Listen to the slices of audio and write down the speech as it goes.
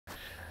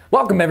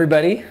Welcome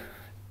everybody.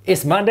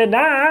 It's Monday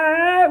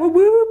night. Whoop,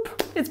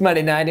 whoop. It's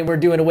Monday night and we're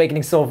doing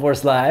Awakening Soul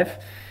Force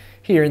Live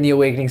here in the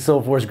Awakening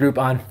Soul Force group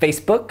on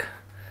Facebook.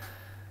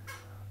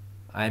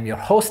 I'm your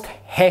host,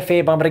 Jefe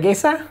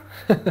Bambraguesa.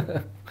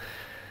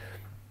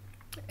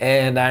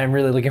 And I'm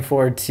really looking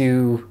forward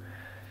to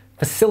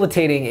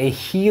facilitating a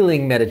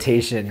healing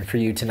meditation for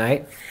you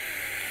tonight.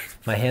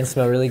 My hands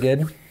smell really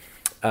good.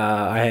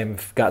 I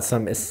have got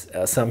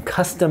some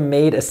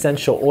custom-made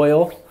essential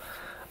oil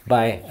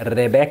by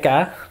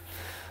Rebecca,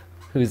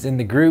 who's in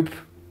the group.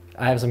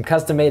 I have some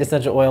custom-made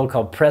essential oil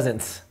called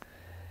Presence,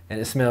 and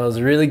it smells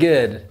really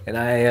good. And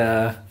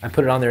I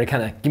put it on there to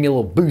kind of give me a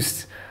little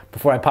boost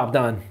before I popped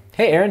on.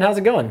 Hey, Aaron, how's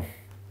it going?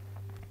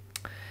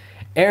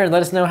 Aaron,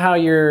 let us know how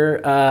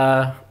your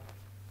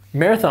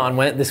marathon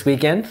went this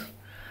weekend.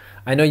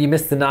 I know you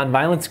missed the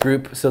nonviolence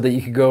group so that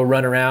you could go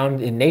run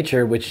around in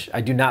nature, which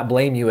I do not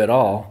blame you at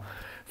all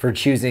for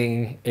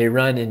choosing a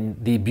run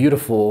in the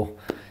beautiful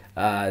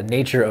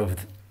nature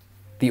of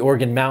the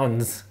Oregon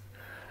mountains,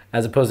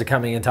 as opposed to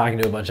coming and talking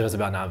to a bunch of us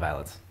about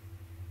nonviolence.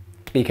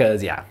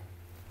 Because, yeah,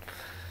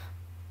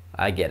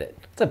 I get it.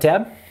 What's up,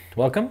 Tab?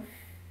 Welcome.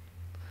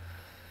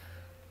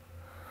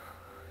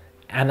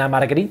 Ana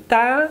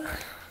Margarita,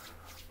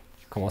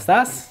 ¿cómo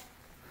estás?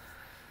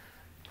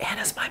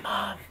 Anna's my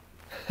mom.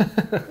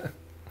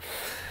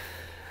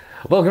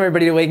 Welcome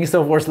everybody to Awakening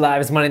Soul Force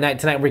Live. It's Monday night.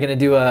 Tonight we're going to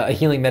do a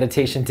healing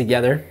meditation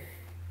together.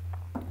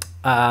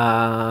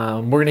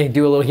 We're going to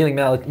do a little healing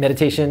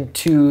meditation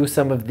to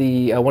some of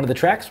the one of the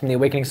tracks from the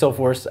Awakening Soul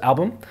Force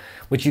album,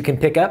 which you can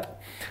pick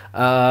up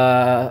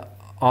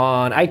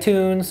on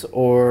iTunes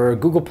or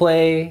Google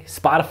Play,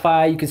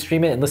 Spotify. You can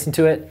stream it and listen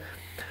to it.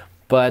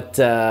 But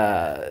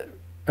a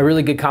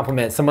really good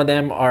compliment. Some of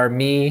them are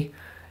me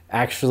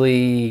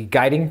actually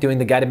doing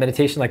the guided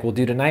meditation like we'll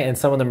do tonight, and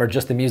some of them are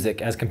just the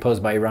music as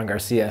composed by Iran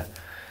Garcia,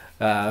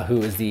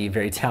 who is the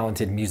very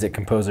talented music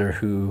composer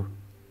who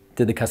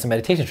did the custom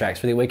meditation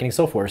tracks for the Awakening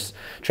Soul Force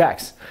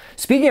tracks.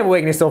 Speaking of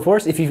Awakening Soul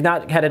Force, if you've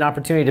not had an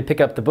opportunity to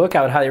pick up the book,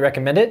 I would highly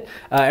recommend it.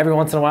 Every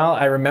once in a while,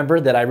 I remember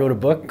that I wrote a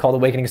book called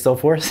Awakening Soul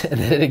Force and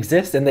that it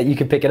exists and that you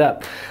can pick it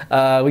up.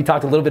 We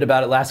talked a little bit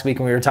about it last week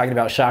when we were talking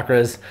about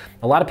chakras.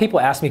 A lot of people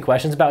ask me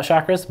questions about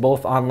chakras,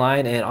 both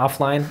online and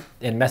offline,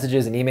 in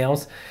messages and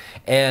emails.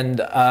 And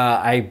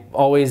I've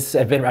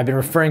been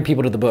referring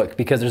people to the book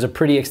because there's a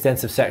pretty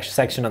extensive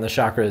section on the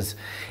chakras,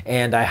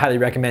 and I highly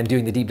recommend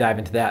doing the deep dive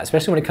into that,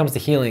 especially when it comes to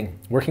healing.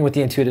 Working with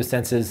the intuitive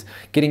senses,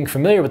 getting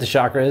familiar with the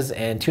chakras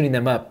and tuning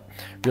them up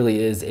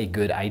really is a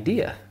good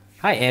idea.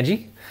 Hi,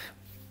 Angie.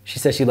 She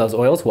says she loves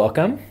oils.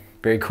 Welcome.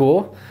 Very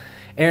cool.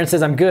 Aaron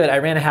says, I'm good. I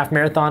ran a half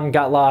marathon and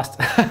got lost.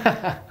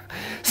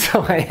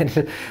 So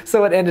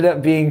it ended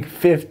up being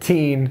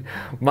 15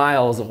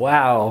 miles.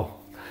 Wow.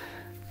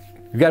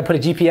 You got to put a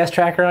GPS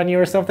tracker on you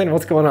or something?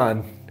 What's going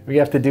on? We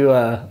have to do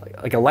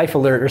like a life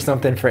alert or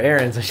something for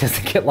Erin so she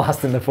doesn't get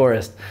lost in the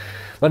forest.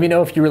 Let me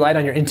know if you relied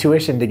on your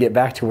intuition to get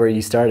back to where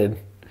you started.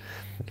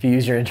 If you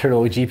use your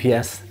internal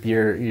GPS,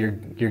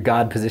 your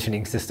God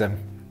positioning system.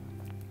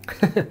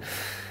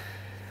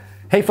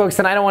 Hey folks,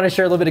 tonight I want to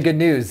share a little bit of good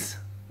news.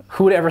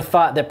 Who would ever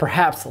thought that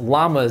perhaps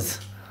llama,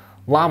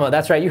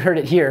 that's right, you heard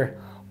it here,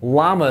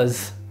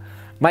 llamas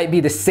might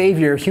be the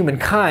savior of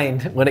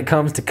humankind when it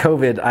comes to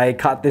COVID. I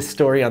caught this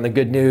story on the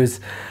Good News.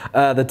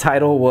 The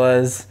title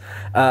was,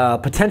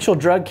 Potential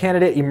Drug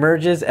Candidate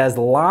Emerges as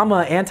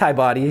Llama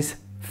Antibodies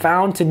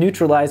Found to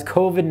Neutralize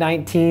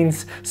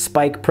COVID-19's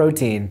Spike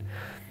Protein.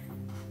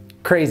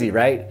 Crazy,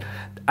 right?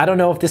 I don't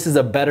know if this is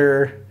a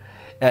better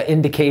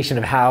indication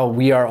of how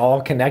we are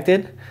all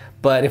connected,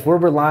 but if we're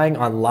relying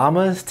on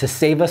llamas to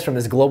save us from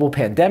this global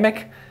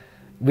pandemic,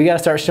 we gotta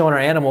start showing our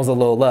animals a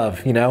little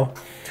love, you know?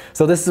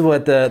 So this is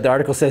what the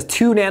article says.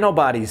 2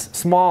 nanobodies,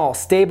 small,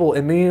 stable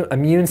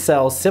immune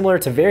cells similar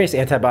to various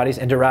antibodies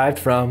and derived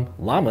from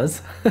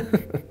llamas.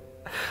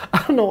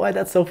 I don't know why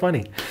that's so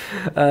funny.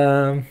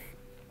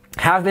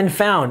 Have been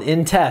found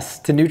in tests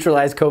to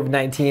neutralize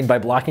COVID-19 by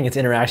blocking its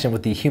interaction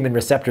with the human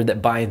receptor that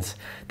it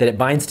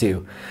binds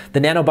to.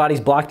 The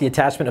nanobodies block the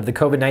attachment of the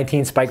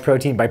COVID-19 spike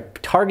protein by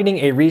targeting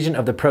a region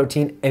of the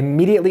protein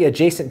immediately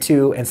adjacent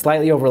to and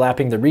slightly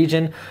overlapping the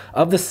region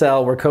of the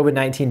cell where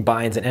COVID-19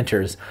 binds and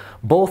enters.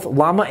 Both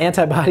llama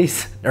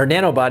antibodies or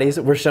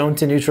nanobodies were shown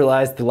to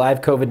neutralize the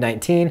live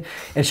COVID-19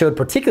 and showed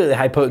particularly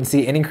high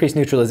potency and increased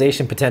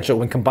neutralization potential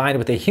when combined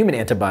with a human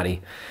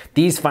antibody.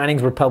 These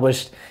findings were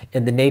published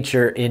in the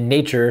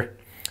Nature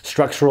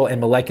Structural and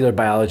Molecular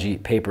Biology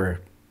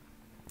paper.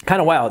 Kind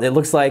of wild. It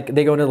looks like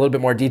they go into a little bit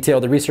more detail.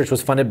 The research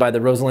was funded by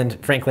the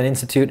Rosalind Franklin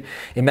Institute,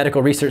 a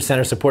medical research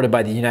center supported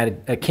by the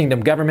United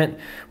Kingdom government,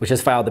 which has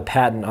filed the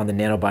patent on the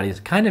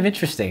nanobodies. Kind of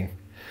interesting.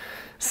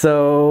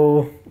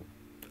 So,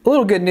 a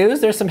little good news.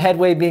 There's some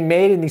headway being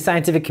made in the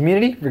scientific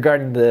community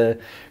regarding the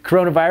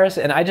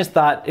coronavirus, and I just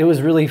thought it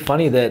was really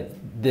funny that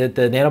the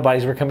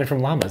nanobodies were coming from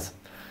llamas.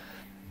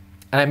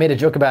 And I made a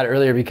joke about it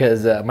earlier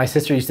because my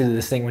sister used to do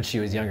this thing when she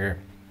was younger.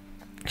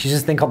 She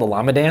used this thing called the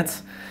llama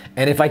dance.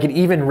 And if I could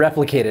even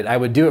replicate it, I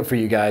would do it for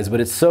you guys.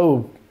 But it's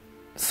so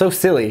so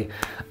silly,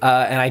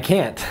 and I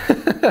can't.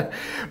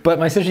 But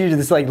my sister used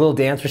this like little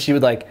dance where she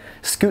would like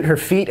scoot her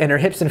feet and her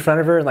hips in front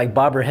of her and like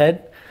bob her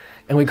head,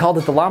 and we called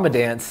it the llama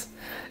dance.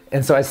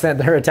 And so I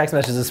sent her a text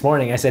message this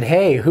morning. I said,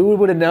 hey, who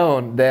would have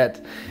known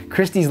that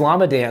Christy's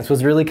llama dance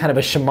was really kind of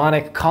a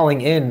shamanic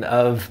calling in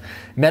of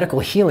medical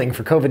healing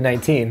for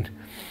COVID-19?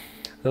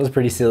 That was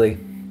pretty silly.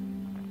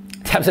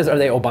 Tab says, are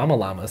they Obama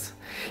llamas?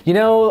 You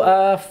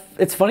know,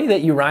 it's funny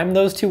that you rhyme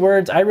those two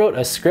words. I wrote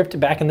a script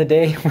back in the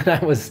day when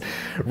I was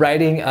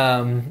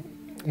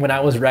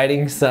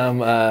writing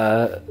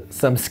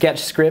some sketch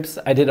scripts.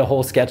 I did a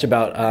whole sketch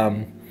about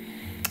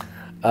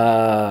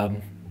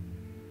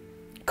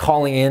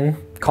calling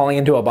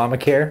into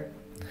Obamacare,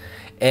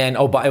 and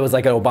it was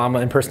like an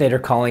Obama impersonator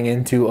calling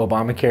into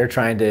Obamacare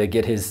trying to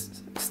get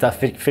his stuff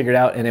figured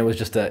out, and it was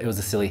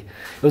a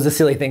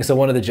silly thing. So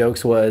one of the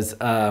jokes was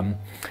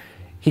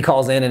he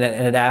calls in and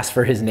it asks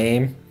for his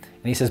name,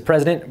 and he says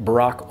President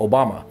Barack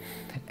Obama,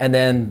 and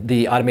then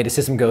the automated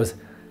system goes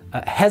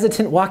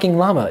hesitant walking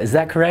llama, is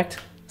that correct?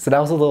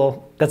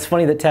 So that's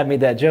funny that Tab made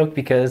that joke,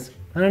 because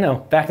I don't know,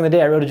 back in the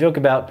day I wrote a joke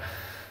about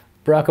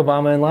Barack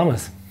Obama and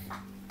llamas.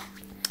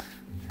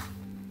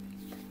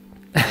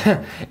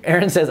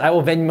 Aaron says, I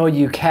will Venmo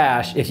you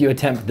cash if you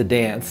attempt the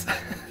dance.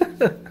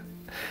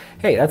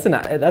 Hey, that's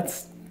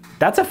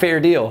a fair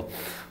deal.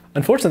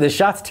 Unfortunately, this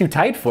shot's too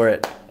tight for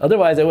it.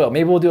 Otherwise, I will.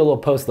 Maybe we'll do a little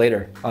post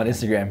later on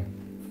Instagram.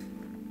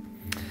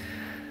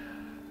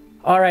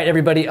 All right,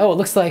 everybody. Oh, it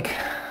looks like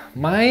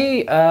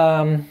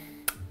my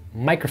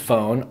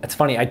microphone, it's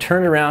funny, I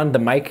turned around the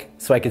mic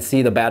so I could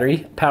see the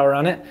battery power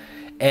on it,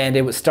 and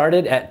it was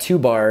started at 2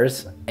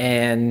 bars,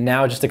 and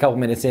now just a couple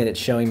minutes in, it's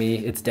showing me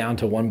it's down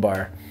to 1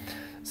 bar.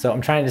 So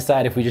I'm trying to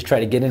decide if we just try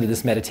to get into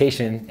this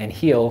meditation and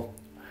heal,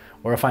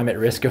 or if I'm at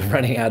risk of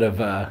running out of...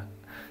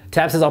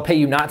 Tab says, I'll pay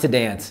you not to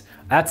dance.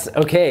 That's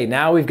okay,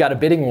 now we've got a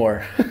bidding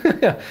war.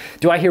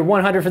 Do I hear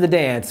 100 for the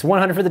dance,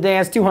 100 for the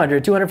dance,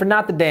 200, 200 for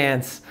not the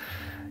dance?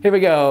 Here we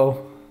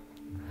go.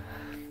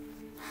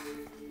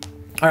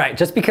 All right,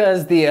 just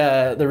because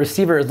the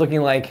receiver is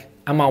looking like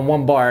I'm on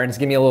 1 bar and it's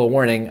giving me a little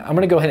warning, I'm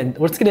gonna go ahead and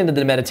let's get into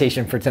the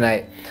meditation for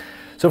tonight.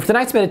 So for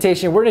tonight's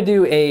meditation, we're gonna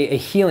do a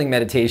healing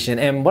meditation.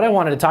 And what I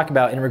wanted to talk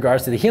about in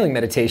regards to the healing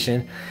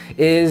meditation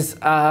is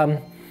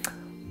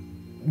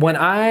when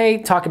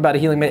I talk about a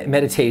healing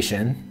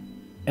meditation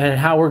and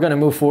how we're gonna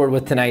move forward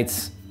with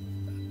tonight's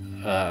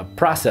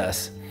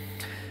process,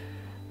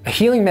 a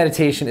healing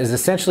meditation is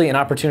essentially an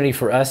opportunity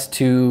for us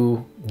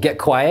to get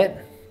quiet,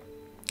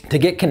 to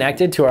get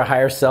connected to our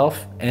higher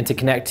self, and to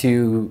connect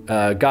to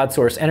God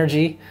source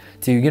energy,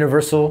 to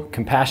universal,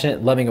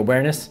 compassionate, loving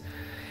awareness,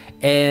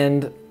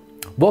 and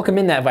welcome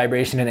in that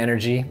vibration and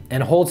energy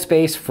and hold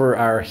space for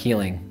our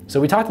healing.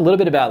 So we talked a little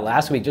bit about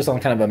last week, just on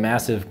kind of a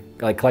massive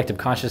like collective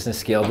consciousness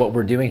scale, what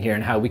we're doing here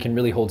and how we can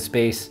really hold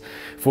space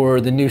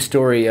for the new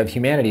story of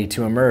humanity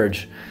to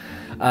emerge.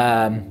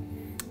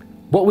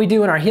 What we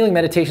do in our healing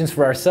meditations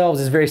for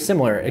ourselves is very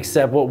similar,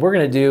 except what we're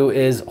gonna do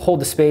is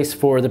hold the space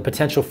for the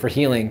potential for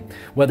healing,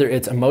 whether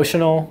it's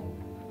emotional,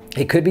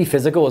 it could be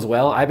physical as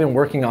well. I've been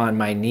working on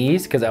my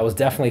knees because I was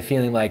definitely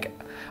feeling like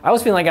I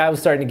was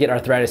starting to get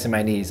arthritis in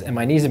my knees, and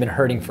my knees have been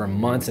hurting for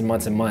months and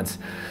months and months.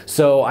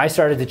 So I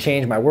started to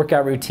change my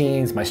workout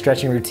routines, my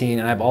stretching routine,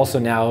 and I've also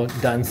now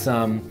done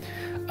some,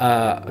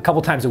 a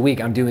couple times a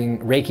week, I'm doing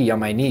Reiki on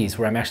my knees,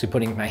 where I'm actually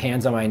putting my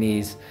hands on my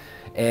knees,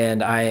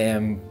 and I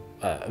am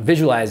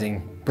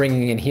visualizing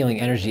bringing in healing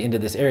energy into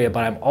this area,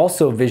 but I'm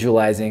also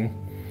visualizing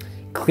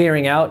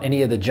clearing out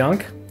any of the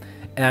junk,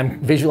 and I'm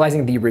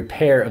visualizing the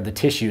repair of the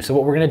tissue. So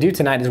what we're gonna do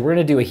tonight is we're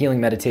gonna do a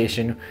healing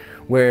meditation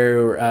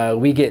where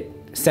we get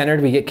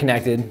centered, we get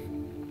connected,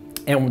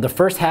 and the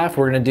first half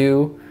we're gonna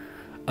do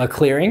a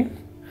clearing.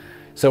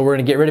 So we're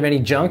gonna get rid of any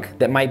junk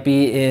that might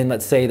be in,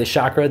 let's say, the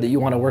chakra that you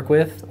wanna work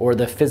with, or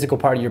the physical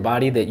part of your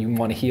body that you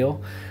wanna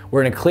heal.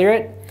 We're gonna clear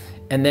it,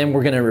 and then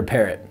we're gonna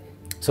repair it.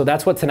 So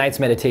that's what tonight's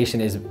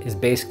meditation is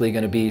basically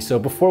gonna be. So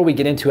before we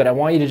get into it, I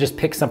want you to just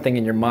pick something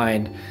in your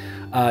mind.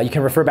 You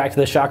can refer back to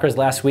the chakras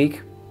last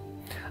week.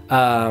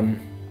 And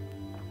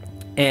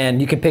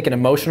you can pick an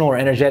emotional or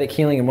energetic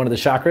healing in one of the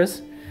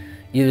chakras,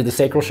 either the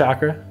sacral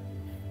chakra,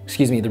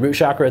 the root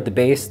chakra at the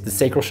base, the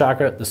sacral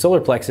chakra, the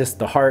solar plexus,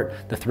 the heart,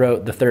 the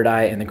throat, the third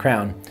eye, and the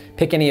crown.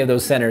 Pick any of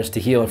those centers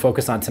to heal and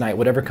focus on tonight,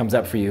 whatever comes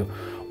up for you.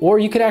 Or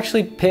you could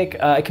actually pick,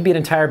 it could be an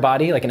entire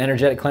body, like an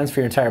energetic cleanse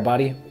for your entire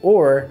body,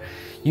 or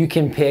you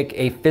can pick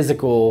a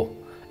physical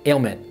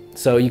ailment.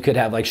 So you could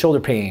have like shoulder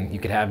pain, you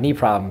could have knee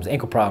problems,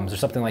 ankle problems, or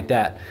something like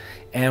that.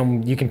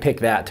 And you can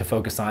pick that to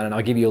focus on, and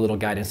I'll give you a little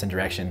guidance and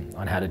direction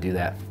on how to do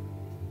that.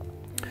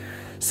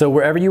 So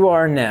wherever you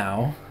are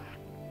now,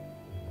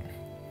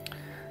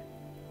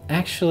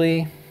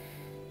 actually,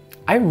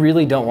 I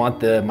really don't want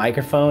the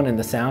microphone and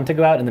the sound to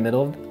go out in the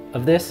middle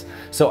of this.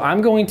 So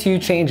I'm going to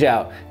change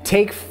out.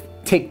 Take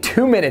take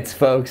 2 minutes,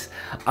 folks.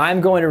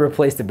 I'm going to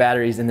replace the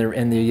batteries in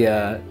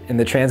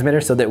the transmitter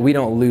so that we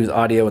don't lose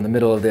audio in the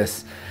middle of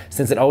this,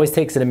 since it always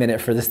takes it a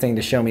minute for this thing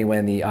to show me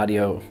when the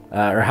audio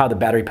or how the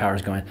battery power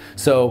is going.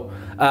 So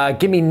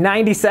give me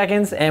 90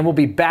 seconds and we'll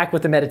be back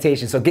with the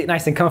meditation. So get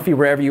nice and comfy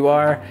wherever you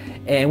are,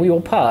 and we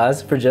will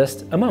pause for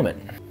just a moment.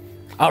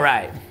 All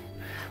right,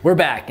 we're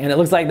back, and it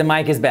looks like the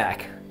mic is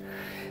back.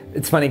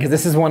 It's funny because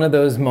this is one of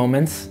those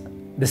moments.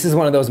 This is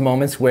one of those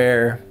moments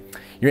where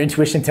your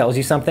intuition tells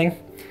you something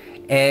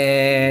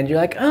and you're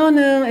like, oh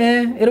no,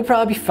 it'll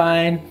probably be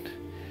fine.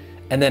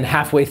 And then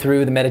halfway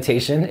through the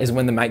meditation is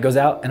when the mic goes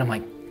out, and I'm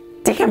like,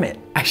 damn it,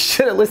 I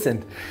should have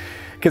listened.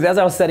 Because as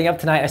I was setting up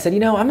tonight, I said, you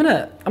know, I'm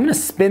gonna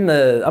spin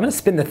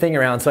the thing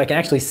around so I can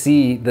actually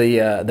see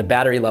the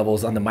battery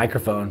levels on the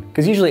microphone.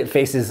 Because usually it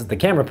faces the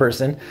camera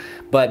person,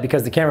 but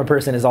because the camera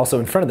person is also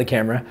in front of the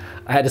camera,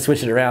 I had to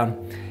switch it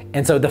around.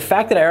 And so the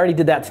fact that I already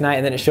did that tonight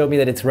and then it showed me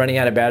that it's running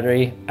out of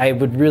battery,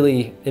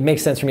 it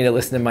makes sense for me to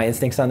listen to my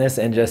instincts on this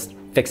and just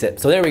fix it.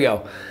 So there we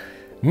go.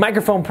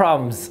 Microphone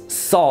problems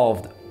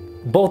solved.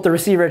 Both the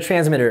receiver and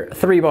transmitter,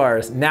 3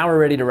 bars. Now we're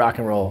ready to rock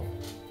and roll.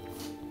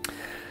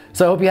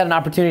 So I hope you had an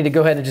opportunity to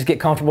go ahead and just get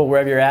comfortable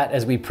wherever you're at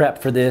as we prep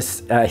for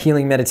this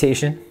healing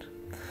meditation.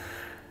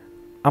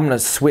 I'm gonna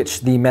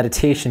switch the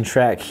meditation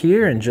track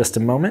here in just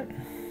a moment.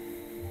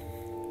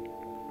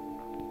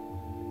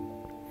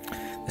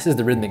 This is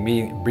the rhythmic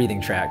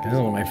breathing track. This is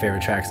one of my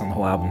favorite tracks on the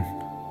whole album.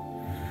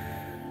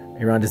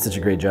 Aaron did such a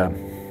great job.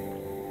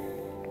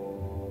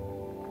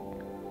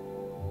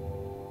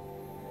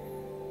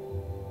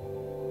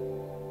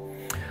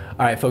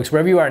 All right, folks,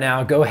 wherever you are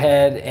now, go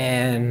ahead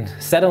and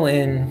settle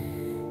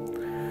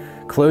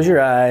in, close your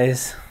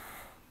eyes.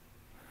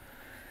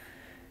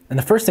 And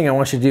the first thing I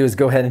want you to do is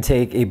go ahead and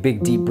take a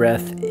big deep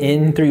breath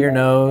in through your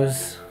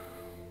nose.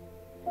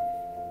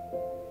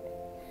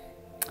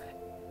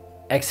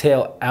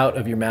 Exhale out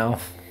of your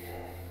mouth.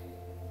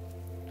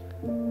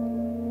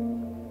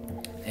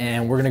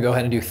 And we're gonna go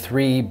ahead and do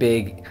 3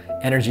 big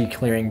energy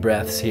clearing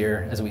breaths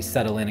here as we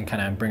settle in and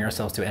kind of bring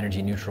ourselves to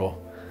energy neutral.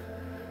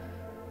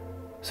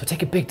 So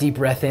take a big deep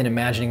breath in,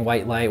 imagining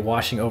white light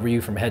washing over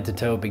you from head to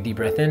toe. Big deep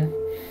breath in.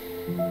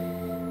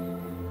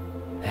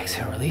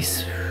 Exhale,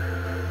 release.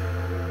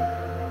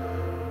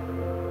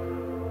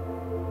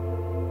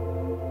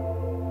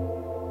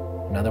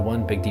 Another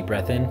one, big deep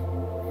breath in.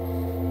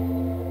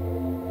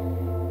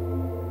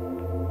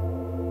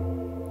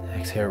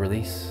 Exhale,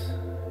 release.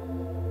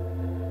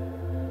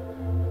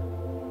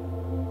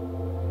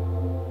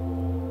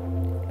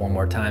 One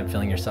more time,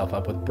 filling yourself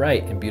up with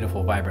bright and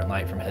beautiful, vibrant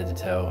light from head to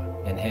toe.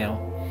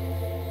 Inhale.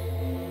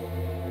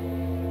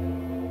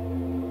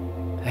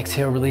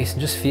 Exhale, release,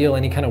 and just feel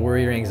any kind of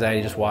worry or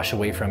anxiety just wash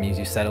away from you as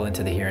you settle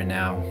into the here and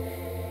now.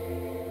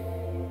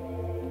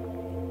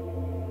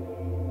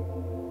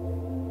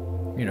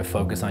 You're gonna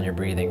focus on your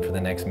breathing for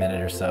the next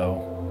minute or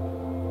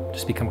so.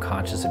 Just become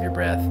conscious of your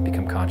breath,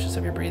 become conscious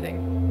of your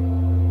breathing.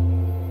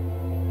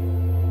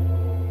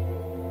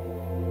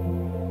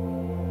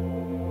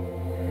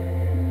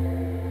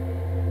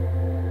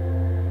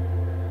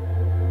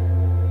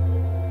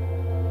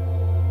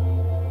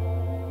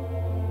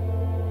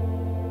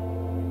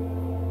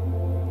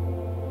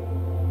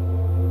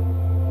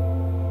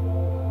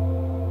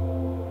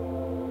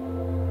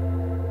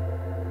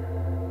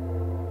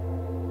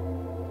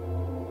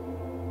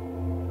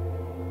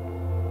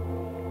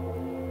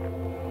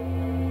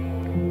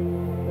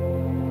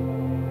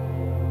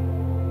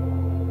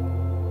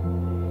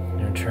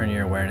 Turn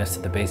your awareness to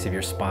the base of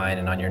your spine,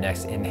 and on your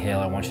next inhale,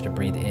 I want you to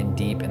breathe in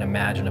deep and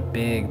imagine a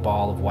big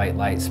ball of white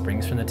light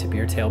springs from the tip of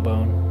your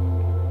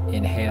tailbone.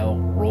 Inhale,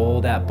 roll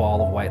that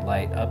ball of white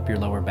light up your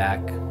lower back,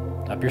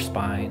 up your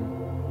spine,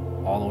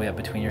 all the way up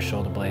between your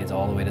shoulder blades,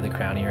 all the way to the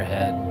crown of your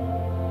head.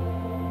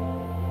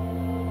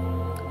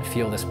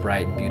 Feel this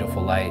bright and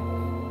beautiful light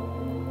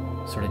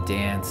sort of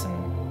dance and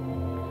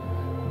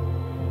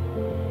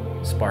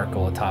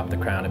sparkle atop the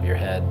crown of your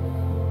head.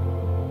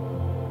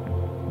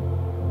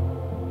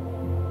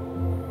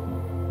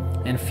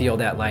 And feel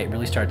that light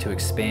really start to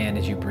expand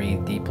as you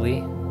breathe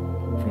deeply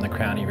from the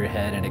crown of your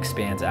head, and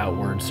expands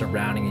outward,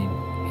 surrounding you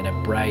in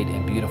a bright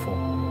and beautiful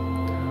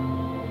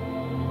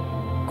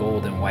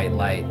golden white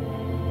light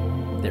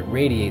that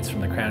radiates from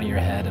the crown of your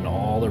head and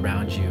all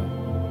around you.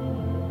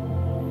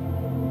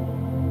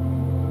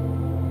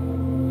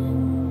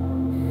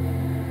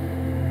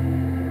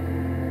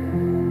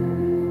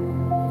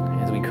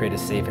 As we create a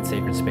safe and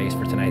sacred space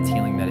for tonight's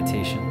healing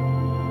meditation.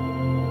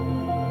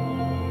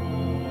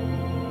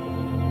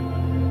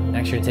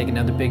 Next, you're gonna take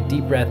another big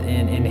deep breath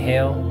in.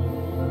 Inhale.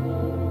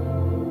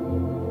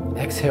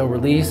 Exhale,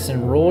 release,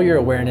 and roll your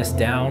awareness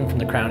down from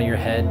the crown of your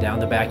head, down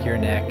the back of your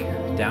neck,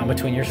 down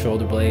between your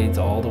shoulder blades,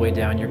 all the way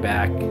down your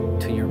back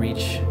till your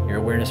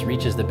awareness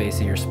reaches the base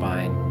of your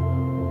spine.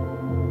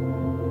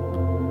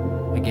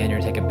 Again, you're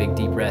gonna take a big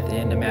deep breath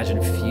in.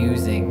 Imagine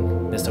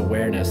fusing this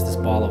awareness, this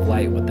ball of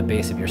light, with the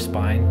base of your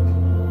spine.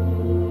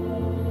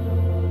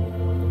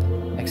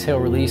 Exhale,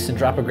 release, and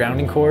drop a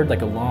grounding cord,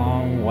 like a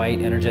long,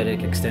 white,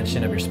 energetic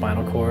extension of your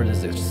spinal cord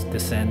as it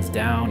descends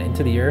down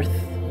into the earth,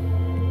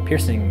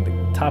 piercing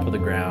the top of the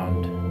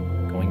ground,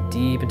 going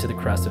deep into the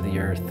crust of the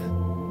earth,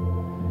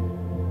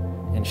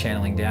 and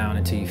channeling down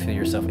until you feel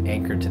yourself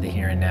anchored to the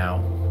here and now,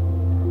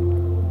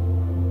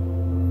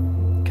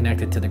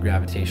 connected to the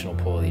gravitational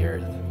pull of the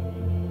earth.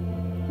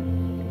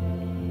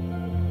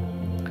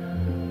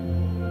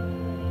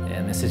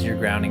 And this is your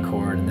grounding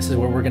cord, and this is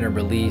where we're going to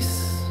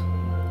release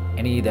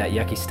any of that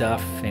yucky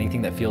stuff,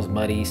 anything that feels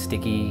muddy,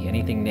 sticky,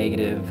 anything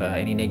negative,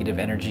 any negative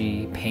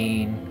energy,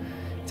 pain.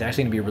 It's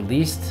actually going to be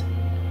released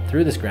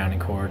through this grounding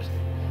cord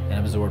and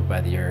absorbed by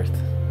the earth.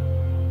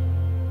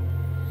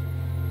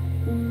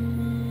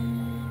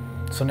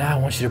 So now I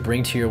want you to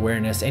bring to your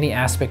awareness any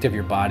aspect of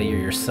your body or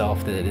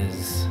yourself that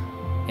is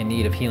in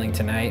need of healing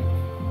tonight.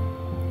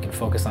 You can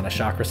focus on a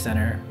chakra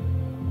center,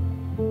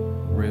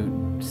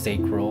 root,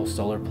 sacral,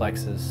 solar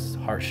plexus,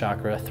 heart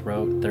chakra,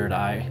 throat, third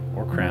eye,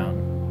 or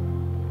crown.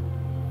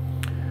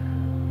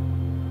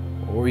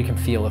 Or you can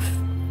feel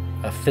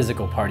a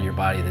physical part of your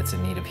body that's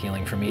in need of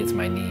healing. For me, it's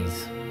my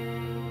knees.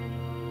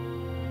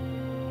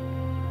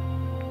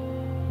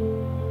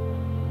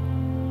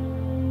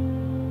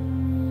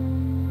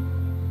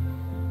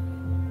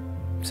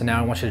 So now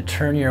I want you to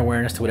turn your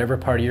awareness to whatever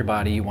part of your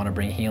body you want to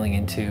bring healing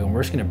into, and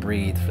we're just going to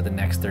breathe for the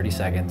next 30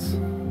 seconds.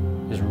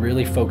 Just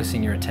really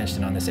focusing your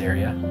attention on this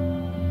area.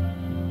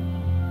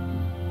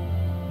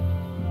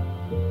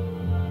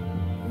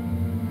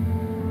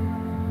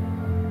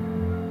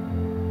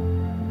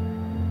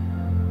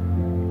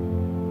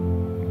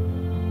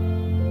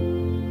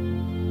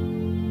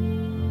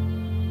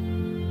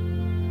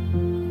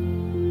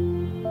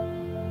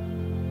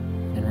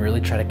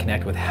 Really try to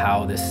connect with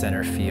how this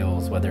center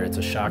feels, whether it's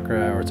a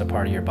chakra or it's a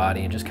part of your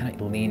body, and just kind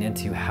of lean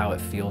into how it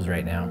feels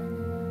right now.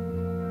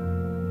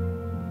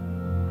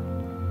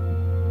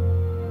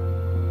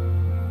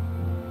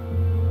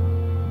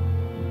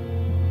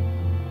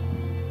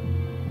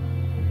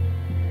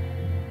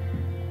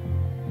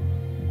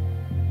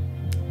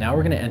 Now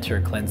we're going to enter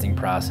a cleansing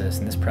process,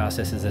 and this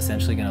process is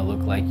essentially going to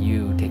look like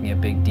you taking a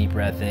big deep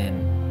breath in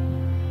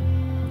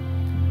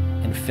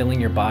and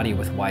filling your body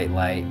with white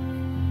light.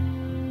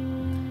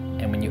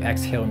 And when you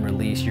exhale and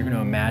release, you're going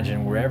to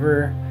imagine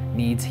wherever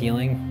needs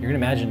healing, you're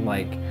going to imagine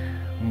like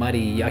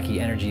muddy, yucky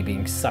energy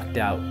being sucked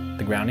out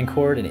the grounding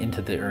cord and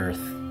into the earth.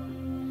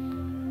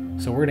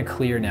 So we're going to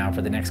clear now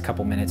for the next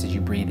couple minutes. As you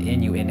breathe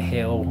in, you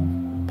inhale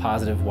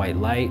positive white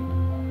light.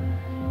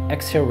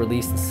 Exhale,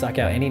 release, and suck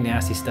out any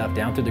nasty stuff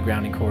down through the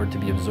grounding cord to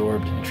be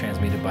absorbed and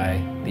transmuted by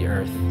the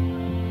earth.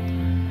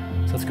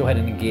 So let's go ahead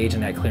and engage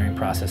in that clearing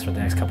process for the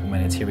next couple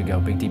minutes. Here we go.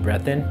 Big deep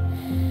breath in.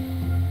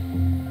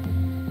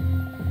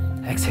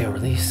 Exhale,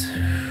 release.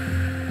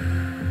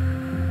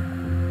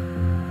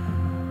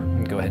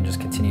 And go ahead and just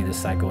continue this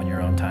cycle in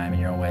your own time, in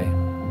your own way.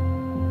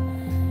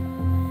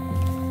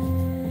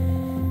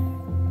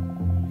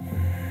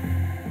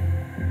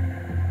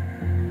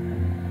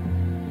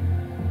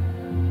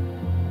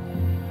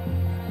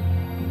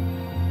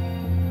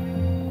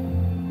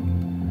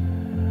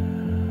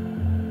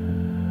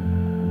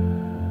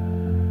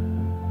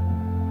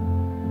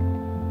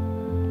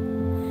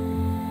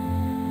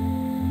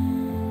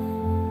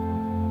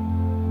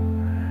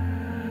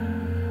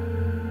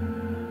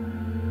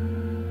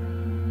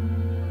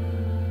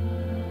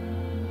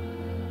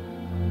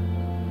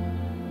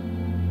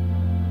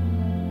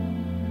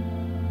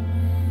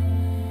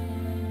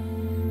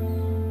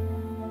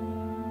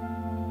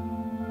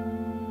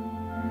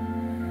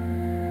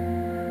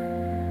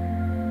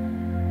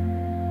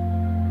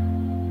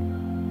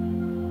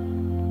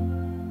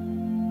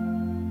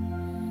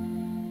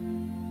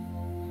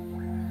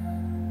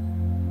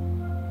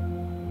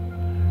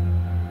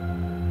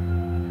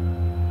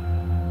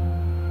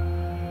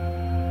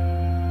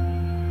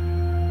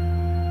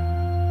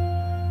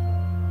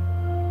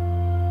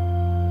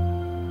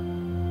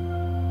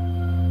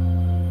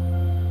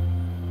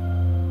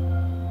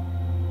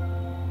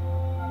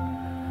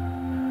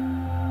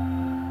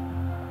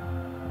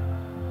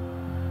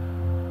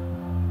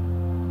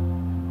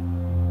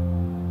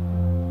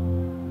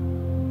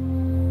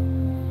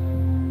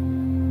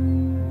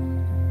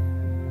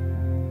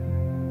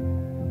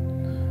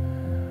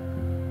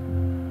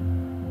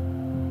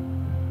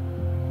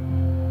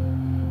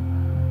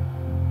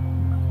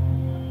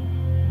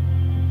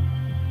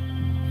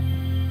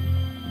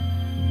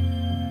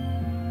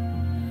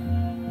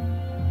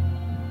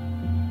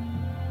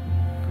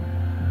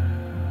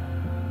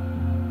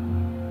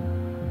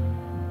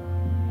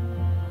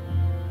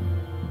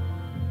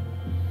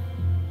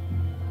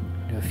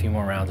 A few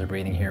more rounds of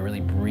breathing here, really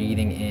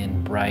breathing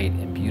in bright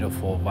and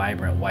beautiful,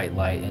 vibrant white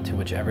light into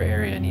whichever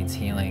area needs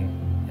healing.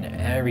 And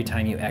every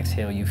time you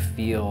exhale, you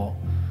feel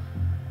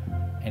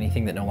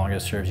anything that no longer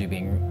serves you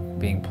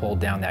being pulled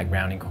down that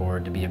grounding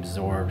cord to be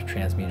absorbed,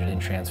 transmuted,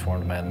 and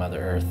transformed by Mother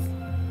Earth.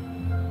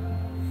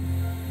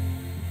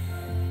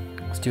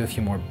 Let's do a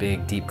few more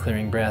big, deep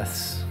clearing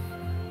breaths.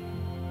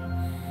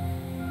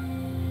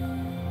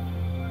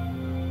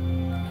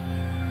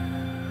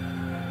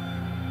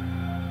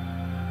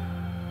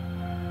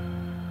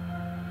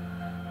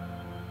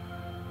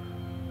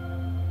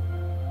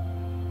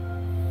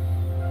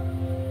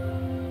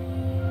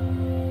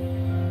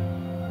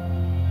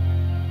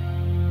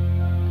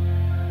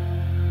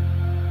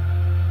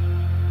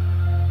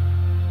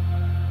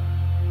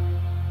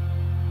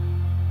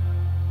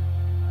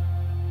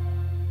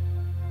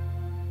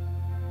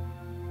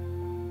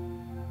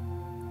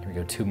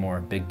 go 2 more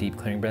big, deep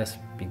clearing breaths.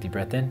 Big, deep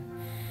breath in.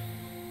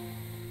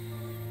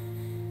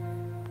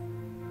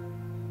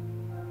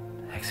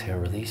 Exhale,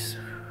 release.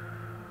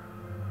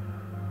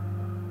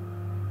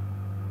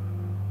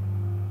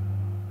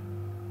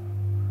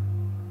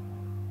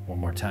 One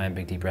more time,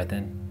 big, deep breath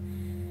in.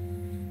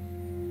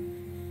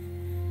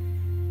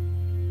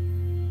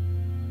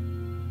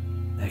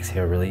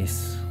 Exhale,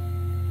 release.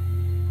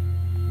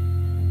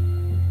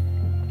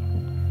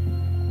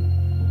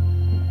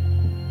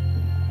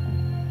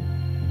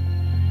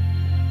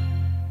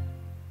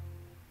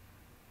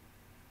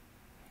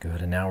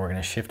 Good, and now we're going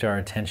to shift our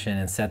attention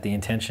and set the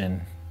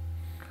intention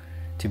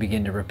to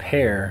begin to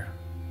repair.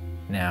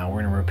 Now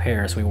we're going to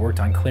repair. So we worked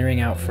on clearing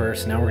out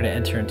first. Now we're going to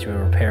enter into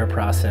a repair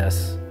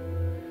process.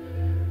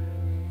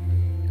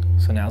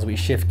 So now as we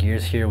shift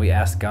gears here, we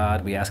ask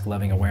God, we ask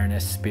loving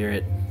awareness,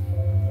 spirit,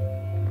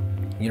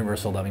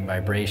 universal loving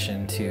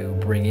vibration to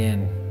bring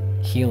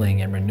in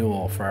healing and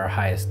renewal for our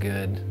highest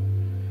good,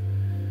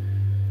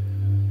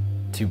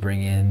 to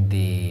bring in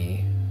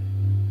the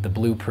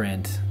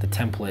blueprint, the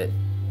template,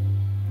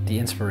 the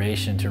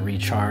inspiration to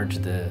recharge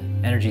the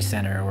energy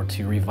center or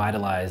to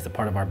revitalize the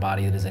part of our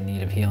body that is in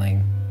need of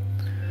healing.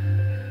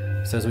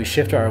 So as we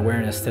shift our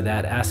awareness to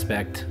that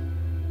aspect,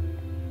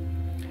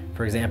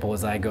 for example,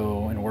 as I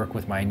go and work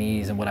with my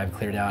knees and what I've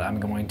cleared out, I'm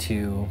going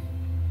to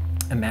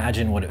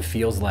imagine what it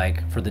feels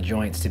like for the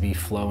joints to be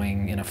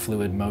flowing in a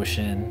fluid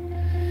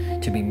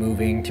motion, to be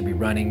moving, to be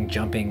running,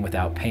 jumping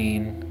without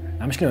pain.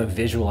 I'm just going to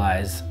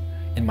visualize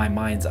in my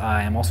mind's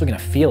eye. I'm also going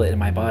to feel it in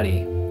my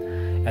body,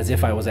 as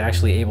if I was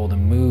actually able to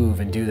move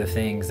and do the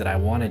things that I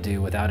want to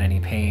do without any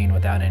pain,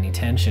 without any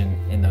tension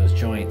in those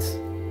joints.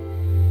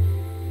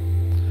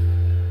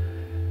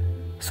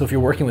 So if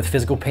you're working with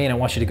physical pain, I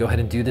want you to go ahead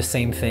and do the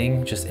same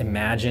thing. Just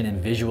imagine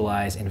and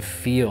visualize and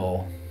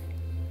feel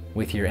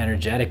with your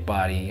energetic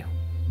body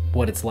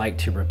what it's like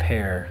to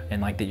repair,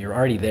 and like that you're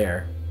already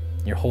there.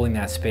 You're holding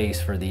that space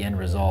for the end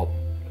result.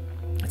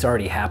 It's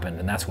already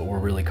happened, and that's what we're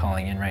really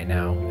calling in right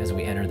now as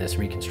we enter this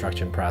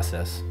reconstruction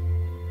process.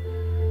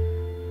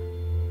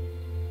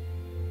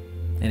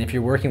 And if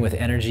you're working with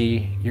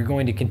energy, you're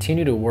going to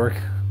continue to work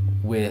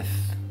with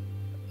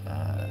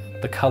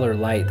the color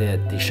light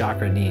that the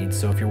chakra needs.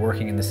 So if you're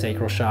working in the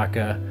sacral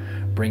chakra,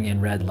 bring in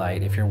red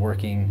light. If you're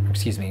working,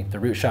 the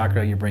root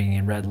chakra, you're bringing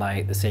in red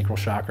light. The sacral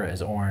chakra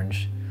is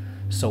orange.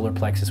 Solar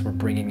plexus, we're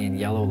bringing in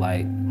yellow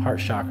light. Heart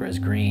chakra is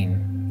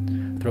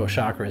green. Throat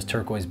chakra is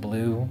turquoise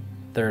blue.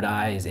 Third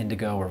eye is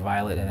indigo or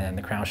violet. And then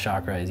the crown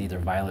chakra is either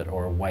violet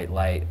or white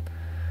light.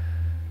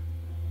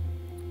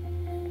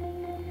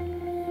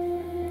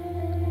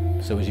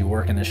 So as you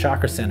work in the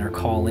chakra center,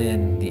 call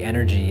in the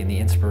energy and the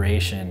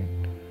inspiration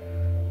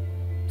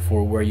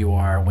for where you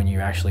are when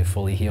you're actually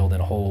fully healed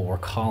and whole. We're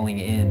calling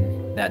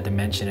in that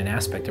dimension and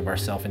aspect of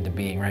ourself into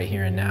being right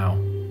here and now,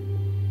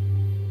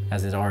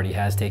 as it already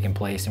has taken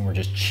place, and we're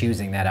just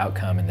choosing that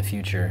outcome in the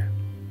future.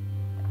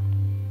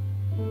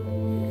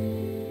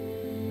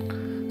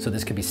 So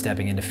this could be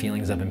stepping into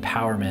feelings of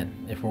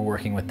empowerment if we're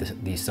working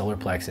with the solar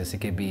plexus. It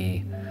could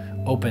be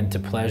open to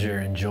pleasure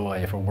and joy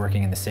if we're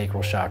working in the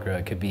sacral chakra.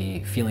 It could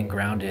be feeling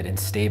grounded and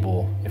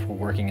stable if we're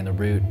working in the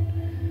root.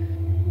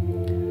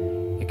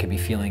 It could be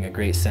feeling a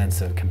great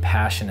sense of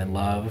compassion and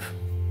love,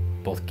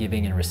 both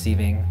giving and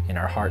receiving in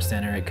our heart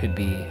center. It could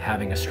be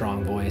having a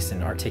strong voice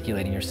and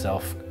articulating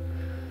yourself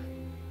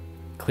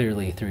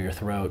clearly through your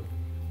throat.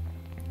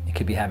 It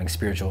could be having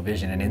spiritual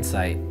vision and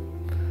insight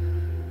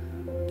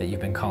that you've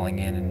been calling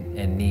in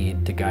and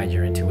need to guide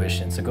your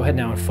intuition. So go ahead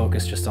now and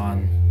focus just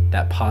on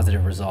that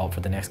positive result for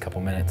the next couple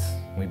minutes.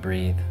 We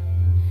breathe.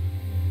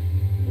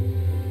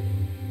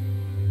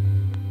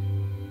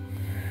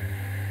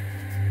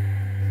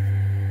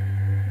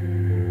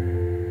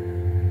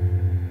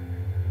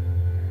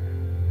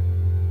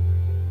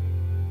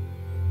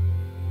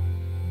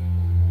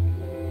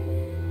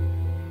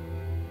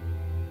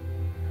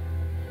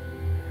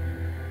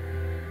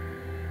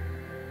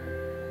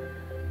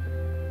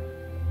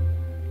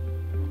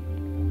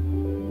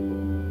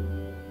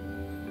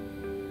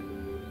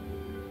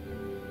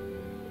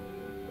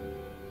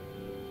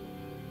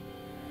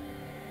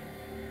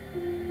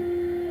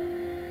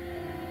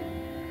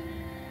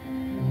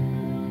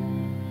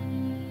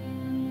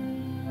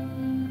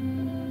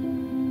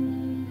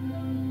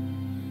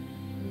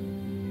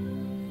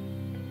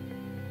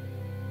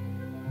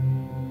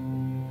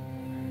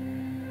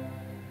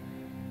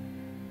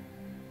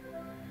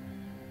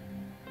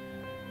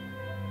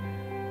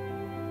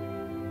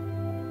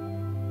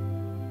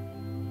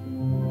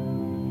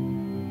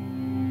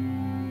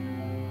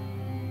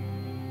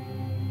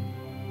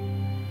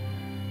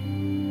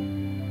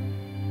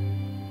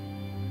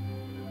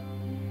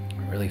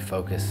 Really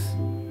focus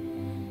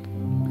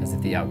as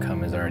if the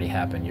outcome has already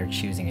happened. You're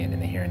choosing it in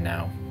the here and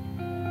now.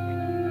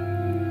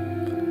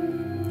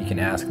 You can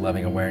ask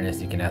loving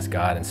awareness, you can ask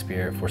God and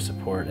Spirit for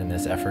support in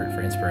this effort,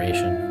 for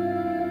inspiration.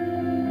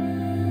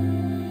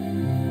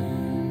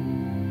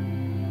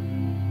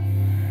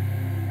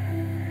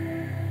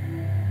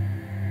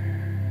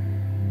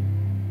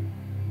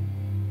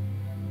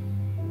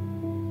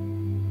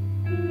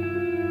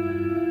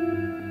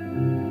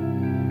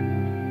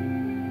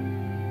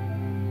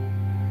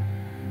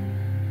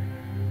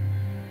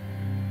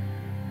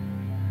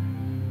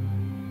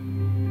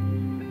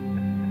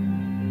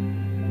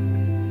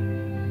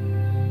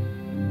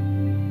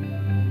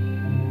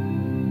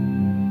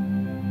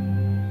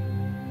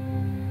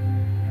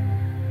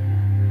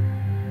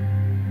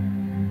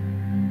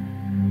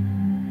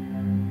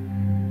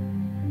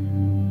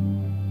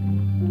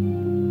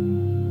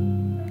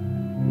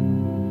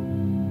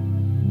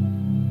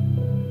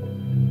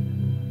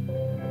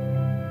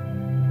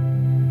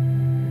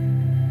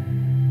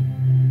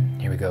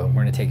 go.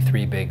 We're gonna take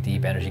 3 big,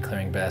 deep energy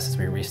clearing breaths as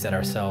we reset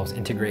ourselves,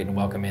 integrate and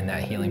welcome in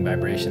that healing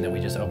vibration that we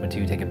just opened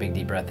to. Take a big,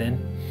 deep breath in.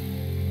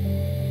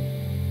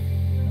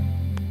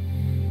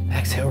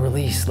 Exhale,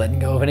 release, letting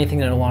go of anything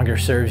that no longer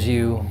serves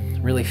you,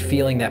 really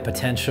feeling that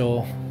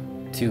potential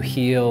to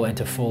heal and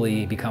to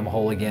fully become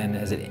whole again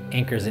as it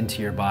anchors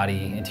into your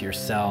body, into your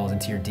cells,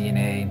 into your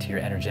DNA, into your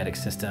energetic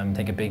system.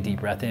 Take a big, deep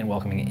breath in,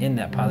 welcoming in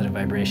that positive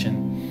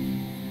vibration.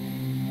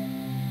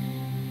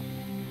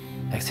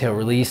 Exhale,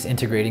 release,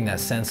 integrating that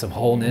sense of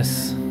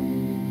wholeness,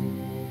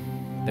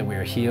 that we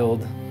are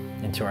healed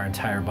into our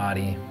entire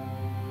body.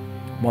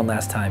 One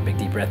last time, big,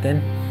 deep breath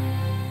in.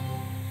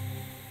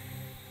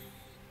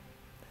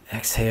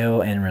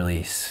 Exhale and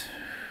release.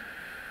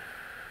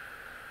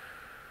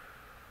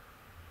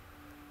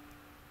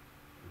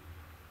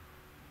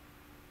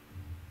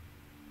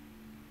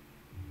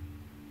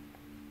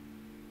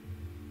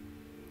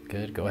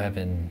 Good, go ahead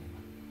and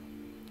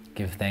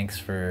give thanks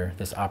for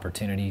this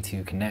opportunity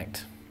to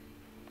connect.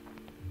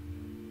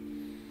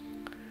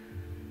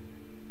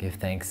 Give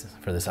thanks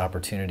for this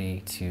opportunity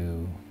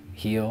to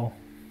heal.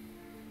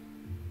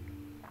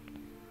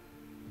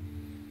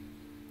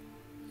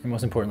 And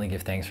most importantly,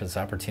 give thanks for this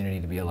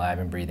opportunity to be alive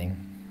and breathing.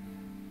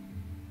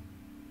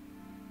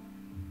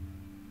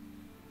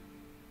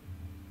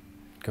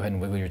 Go ahead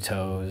and wiggle your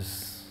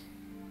toes.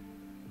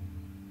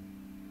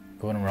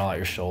 Go ahead and roll out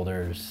your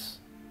shoulders.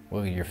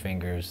 Wiggle your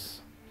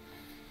fingers.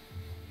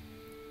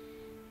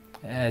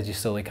 As you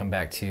slowly come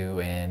back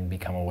to and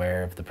become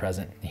aware of the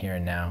present here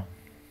and now.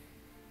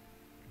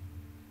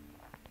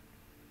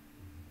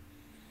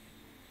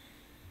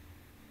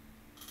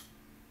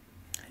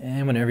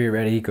 And whenever you're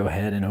ready, go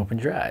ahead and open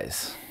your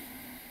eyes.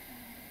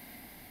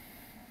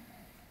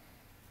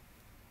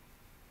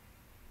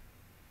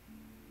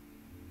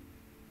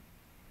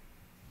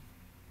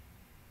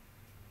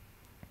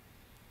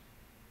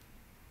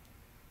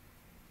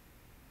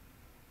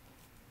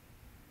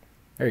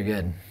 Very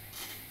good.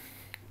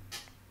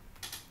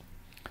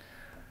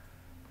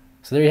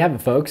 So there you have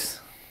it,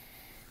 folks.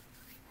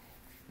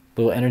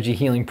 Little energy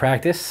healing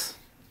practice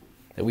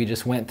that we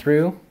just went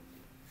through.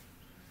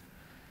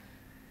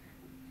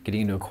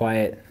 Getting into a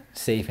quiet,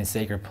 safe, and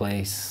sacred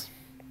place.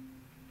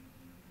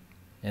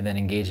 And then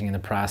engaging in the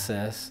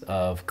process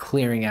of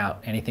clearing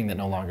out anything that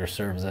no longer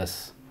serves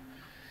us.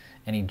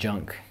 Any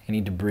junk,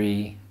 any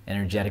debris,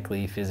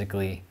 energetically,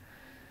 physically,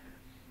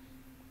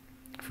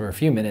 for a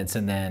few minutes,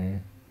 and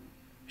then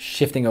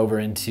shifting over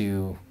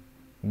into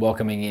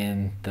welcoming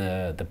in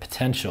the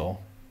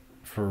potential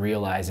for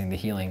realizing the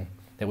healing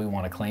that we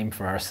want to claim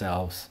for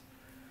ourselves.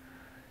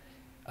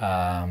 You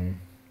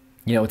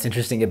know, what's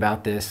interesting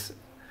about this,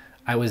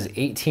 I was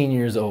 18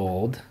 years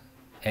old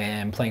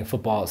and playing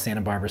football at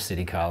Santa Barbara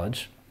City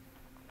College.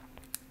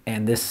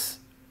 And this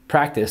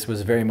practice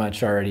was very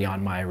much already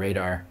on my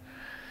radar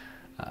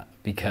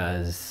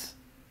because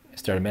I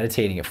started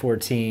meditating at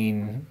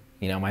 14.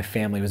 You know, my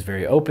family was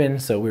very open,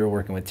 so we were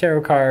working with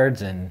tarot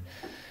cards and,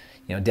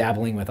 you know,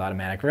 dabbling with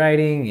automatic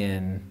writing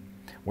and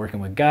working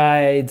with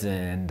guides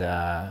and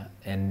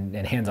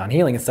hands-on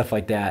healing and stuff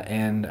like that.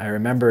 And I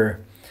remember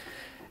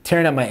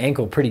tearing up my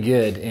ankle pretty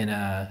good in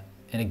a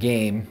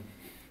game,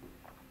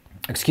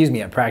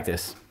 at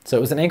practice. So it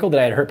was an ankle that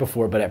I had hurt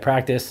before, but at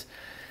practice,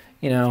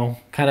 you know,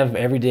 kind of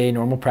everyday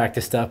normal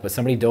practice stuff, but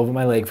somebody dove in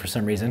my leg for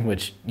some reason,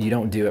 which you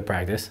don't do at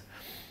practice.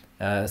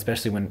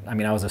 Especially when, I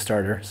mean, I was a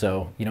starter,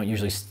 so you don't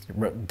usually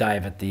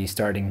dive at the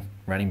starting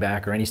running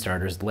back or any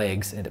starter's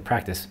legs at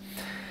practice.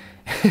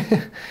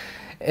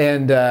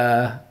 And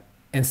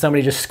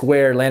somebody just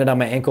square landed on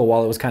my ankle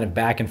while it was kind of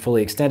back and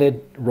fully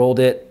extended, rolled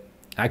it.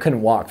 I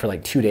couldn't walk for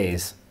like 2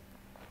 days.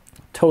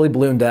 Totally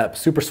ballooned up,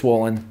 super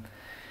swollen.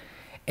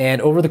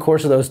 And over the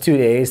course of those 2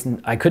 days,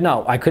 I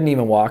couldn't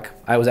even walk.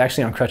 I was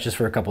actually on crutches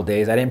for a couple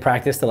days. I didn't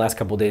practice the last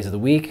couple days of the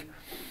week.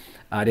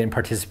 I didn't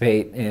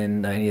participate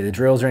in any of the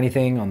drills or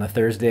anything on the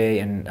Thursday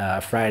and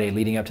Friday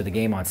leading up to the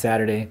game on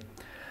Saturday.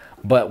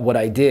 But what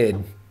I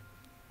did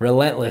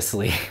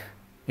relentlessly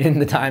in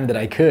the time that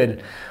I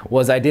could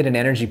was I did an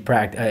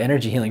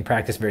energy healing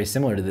practice very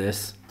similar to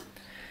this.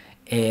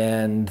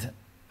 And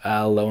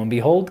lo and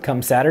behold,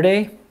 come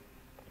Saturday,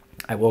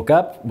 I woke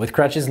up with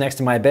crutches next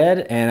to my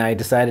bed and I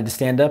decided to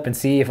stand up and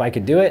see if I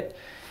could do it.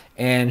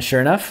 And sure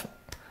enough,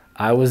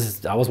 I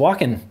was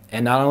walking.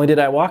 And not only did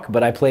I walk,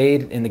 but I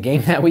played in the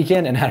game that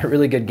weekend and had a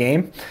really good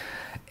game.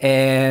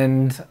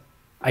 And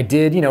I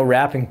did, you know,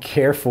 wrap and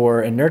care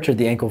for and nurtured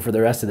the ankle for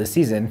the rest of the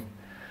season.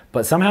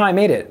 But somehow I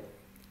made it.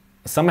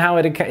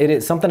 Somehow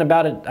something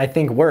about it, I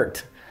think,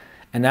 worked.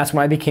 And that's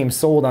when I became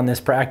sold on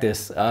this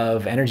practice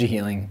of energy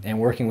healing and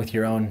working with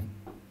your own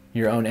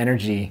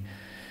energy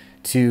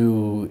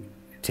to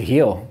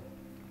heal.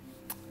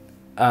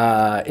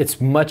 It's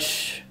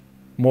much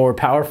more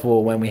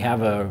powerful when we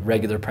have a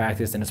regular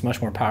practice, and it's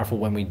much more powerful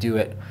when we do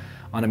it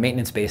on a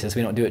maintenance basis.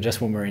 We don't do it just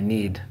when we're in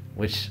need,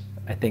 which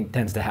I think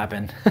tends to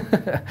happen.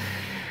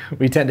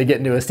 We tend to get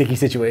into a sticky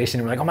situation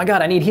and we're like, oh my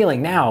God, I need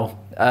healing now.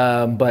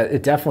 But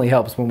it definitely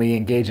helps when we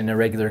engage in a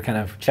regular kind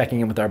of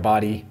checking in with our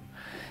body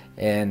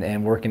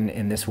and working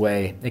in this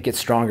way. It gets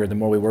stronger the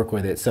more we work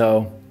with it.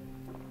 So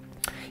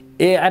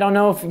I don't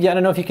know if, yeah, I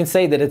don't know if you can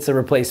say that it's a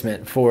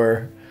replacement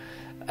for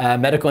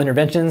medical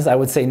interventions. I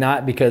would say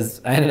not,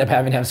 because I ended up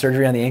having to have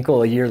surgery on the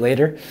ankle a year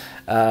later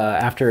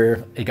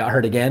after it got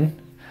hurt again.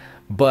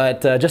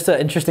 But just an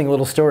interesting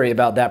little story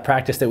about that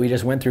practice that we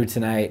just went through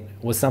tonight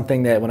was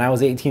something that when I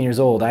was 18 years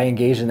old, I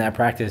engaged in that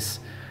practice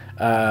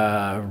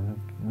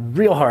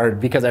real hard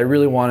because I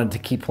really wanted to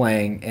keep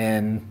playing,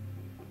 and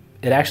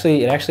it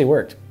actually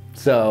worked.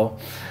 So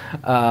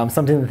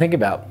something to think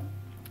about.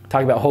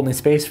 Talk about holding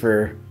space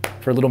for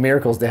little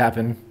miracles to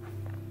happen.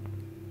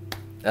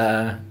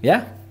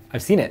 Yeah,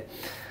 I've seen it.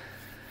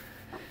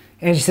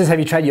 And she says, have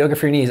you tried yoga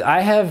for your knees?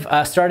 I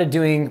have started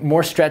doing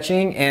more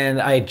stretching,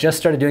 and I just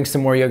started doing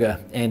some more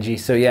yoga, Angie.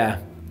 So yeah,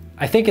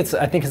 I think it's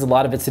a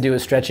lot of it's to do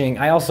with stretching.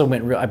 I also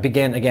I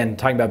began, again,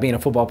 talking about being a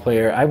football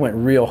player. I went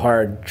real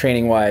hard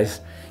training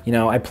wise. You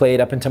know, I played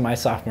up until my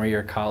sophomore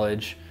year of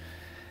college,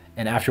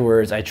 and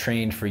afterwards I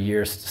trained for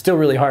years, still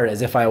really hard,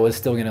 as if I was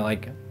still gonna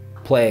like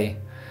play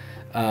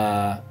in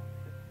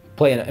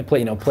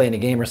a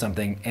game or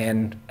something.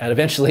 And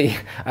eventually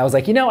I was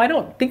like, you know, I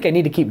don't think I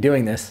need to keep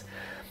doing this.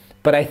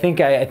 But I think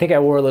I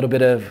wore a little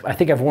bit of, I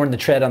think I've worn the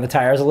tread on the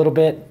tires a little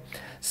bit.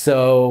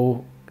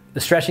 So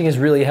the stretching has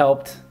really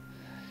helped.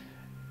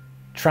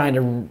 Trying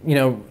to, you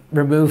know,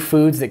 remove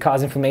foods that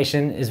cause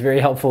inflammation is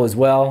very helpful as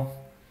well.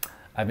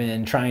 I've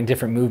been trying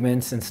different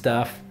movements and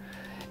stuff.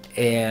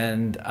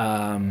 And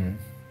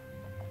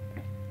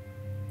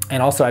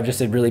also I've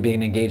just really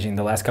been engaging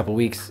the last couple of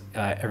weeks,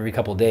 every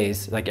couple of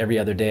days, like every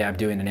other day I'm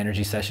doing an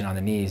energy session on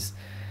the knees.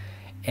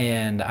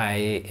 And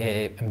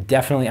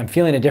I'm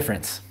feeling a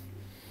difference.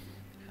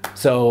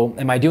 So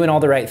am I doing all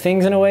the right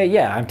things in a way?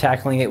 Yeah, I'm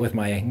tackling it with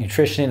my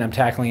nutrition, I'm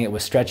tackling it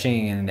with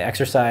stretching and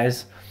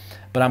exercise,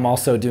 but I'm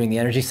also doing the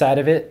energy side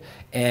of it,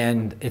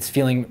 and it's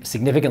feeling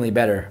significantly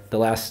better the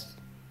last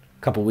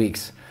couple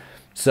weeks.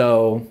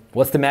 So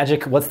what's the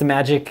magic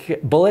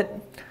bullet?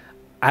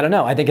 I don't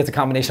know. I think it's a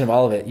combination of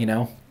all of it, you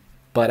know,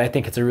 but I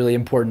think it's a really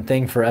important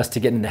thing for us to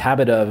get in the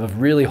habit of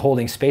really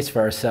holding space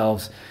for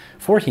ourselves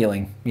for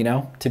healing, you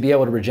know, to be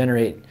able to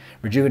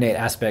rejuvenate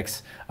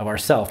aspects of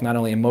ourself, not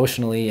only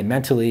emotionally and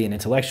mentally and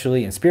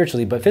intellectually and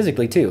spiritually, but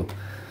physically too.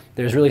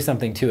 There's really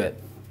something to it.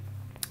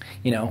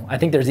 You know, I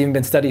think there's even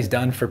been studies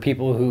done for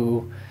people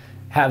who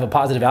have a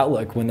positive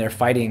outlook when they're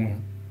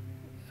fighting,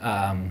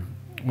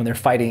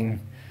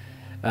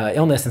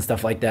 illness and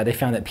stuff like that. They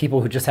found that people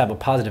who just have a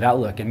positive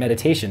outlook and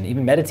meditation,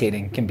 even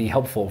meditating, can be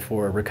helpful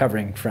for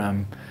recovering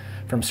from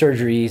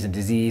surgeries and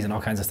disease and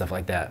all kinds of stuff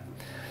like that.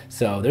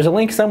 So there's a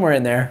link somewhere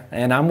in there,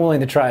 and I'm willing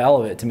to try all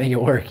of it to make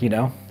it work, you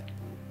know.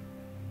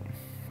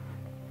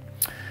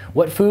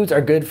 What foods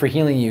are good for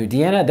healing you?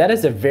 Deanna, that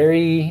is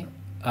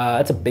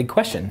that's a big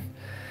question,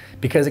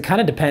 because it kind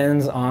of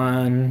depends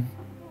on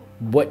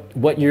what's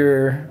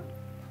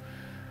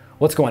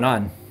going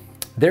on.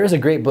 There is a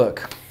great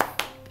book.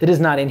 It is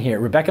not in here.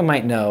 Rebecca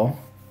might know.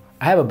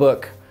 I have a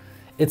book.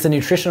 It's a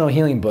nutritional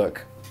healing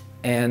book,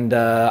 and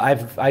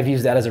I've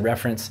used that as a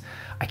reference.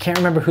 I can't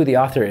remember who the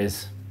author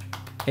is.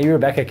 Maybe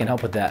Rebecca can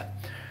help with that.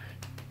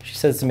 She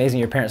says it's amazing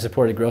your parents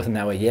supported growth in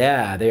that way.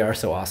 Yeah, they are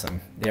so awesome.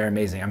 They are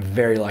amazing. I'm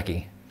very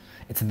lucky.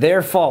 It's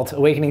their fault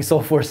Awakening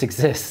Soul Force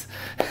exists.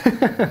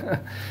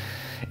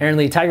 Aaron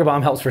Lee, Tiger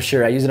Balm helps for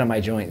sure. I use it on my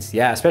joints.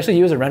 Yeah, especially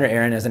you as a runner,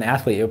 Aaron, as an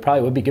athlete, it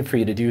probably would be good for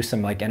you to do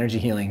some like energy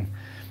healing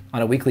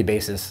on a weekly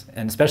basis,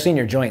 and especially in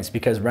your joints,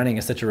 because running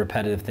is such a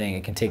repetitive thing.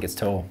 It can take its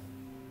toll.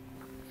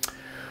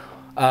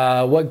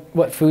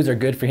 What foods are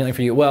good for healing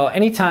for you? Well,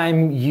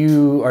 anytime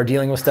you are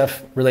dealing with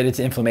stuff related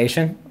to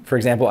inflammation, for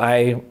example,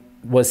 I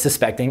was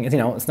suspecting, you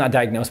know, it's not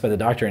diagnosed by the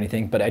doctor or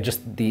anything, but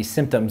the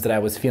symptoms that I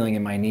was feeling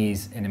in my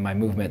knees and in my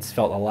movements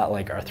felt a lot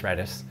like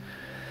arthritis.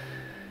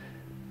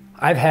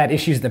 I've had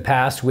issues in the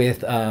past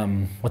with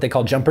what they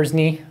call jumper's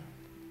knee,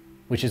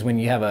 which is when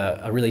you have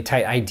a really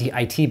tight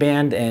IT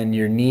band and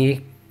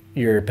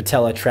your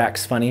patella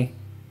tracks funny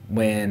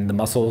when the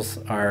muscles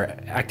are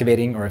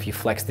activating, or if you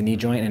flex the knee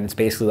joint, and it's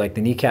basically like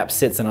the kneecap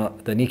sits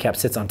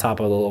on top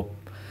of a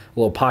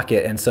little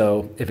pocket, and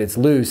so if it's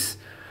loose,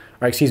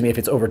 or excuse me, if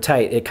it's over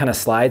tight, it kind of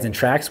slides and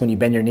tracks when you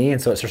bend your knee, and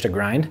so it starts to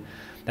grind.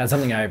 That's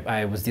something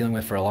I was dealing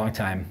with for a long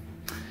time,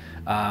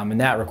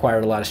 and that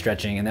required a lot of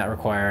stretching, and that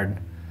required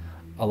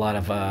a lot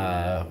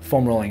of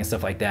foam rolling and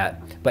stuff like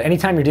that. But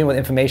anytime you're dealing with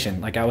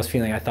inflammation, like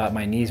I thought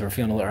my knees were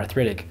feeling a little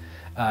arthritic,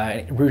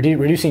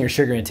 reducing your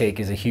sugar intake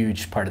is a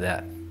huge part of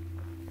that.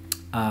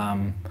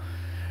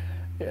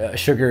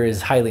 Sugar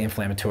is highly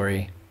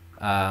inflammatory,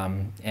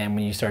 and when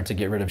you start to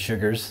get rid of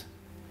sugars,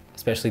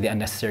 especially the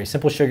unnecessary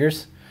simple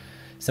sugars,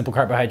 simple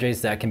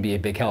carbohydrates, that can be a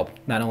big help,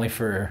 not only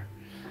for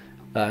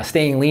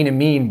staying lean and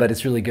mean, but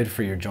it's really good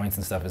for your joints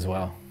and stuff as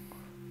well.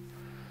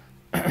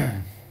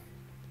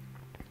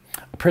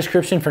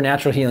 Prescription for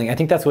Natural Healing, I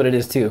think that's what it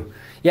is too.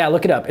 Yeah,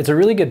 look it up. It's a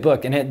really good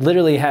book, and it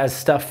literally has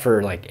stuff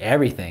for like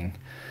everything.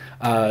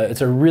 It's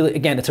a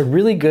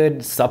really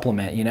good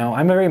supplement, you know.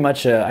 I'm very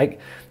much, I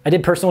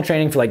did personal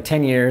training for like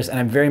 10 years, and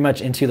I'm very much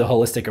into the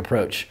holistic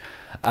approach.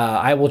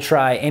 I will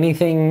try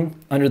anything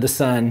under the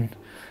sun.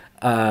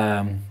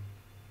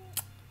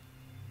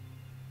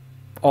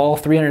 all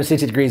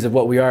 360 degrees of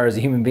what we are as a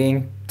human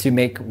being to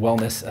make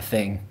wellness a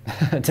thing,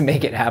 to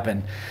make it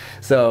happen.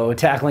 So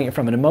tackling it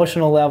from an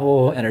emotional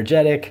level,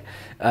 energetic,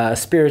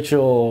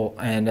 spiritual,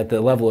 and at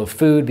the level of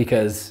food,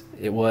 because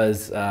it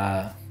was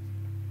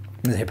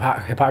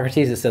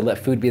Hippocrates that said, let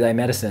food be thy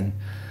medicine.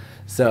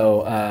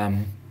 So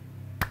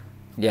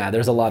yeah,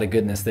 there's a lot of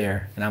goodness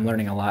there, and I'm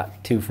learning a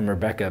lot too from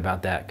Rebecca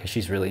about that, because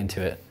she's really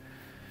into it.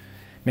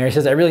 Mary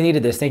says, I really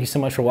needed this. Thank you so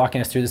much for walking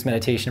us through this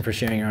meditation, for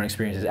sharing your own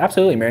experiences.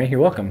 Absolutely, Mary,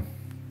 you're welcome.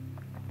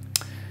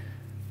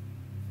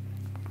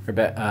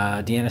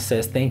 Deanna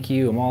says, thank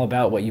you. I'm all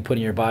about what you put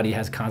in your body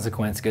has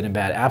consequence, good and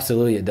bad.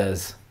 Absolutely it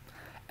does.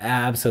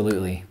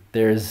 Absolutely.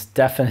 There's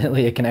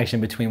definitely a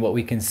connection between what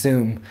we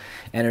consume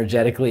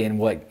energetically and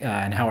what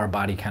and how our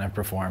body kind of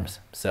performs.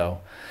 So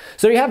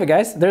there you have it,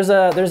 guys. There's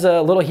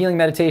a little healing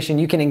meditation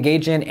you can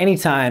engage in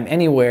anytime,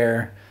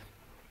 anywhere,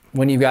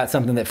 when you've got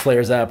something that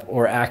flares up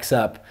or acts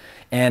up.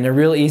 And a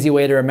real easy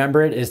way to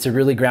remember it is to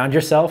really ground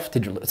yourself,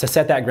 to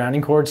set that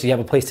grounding cord so you have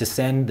a place to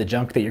send the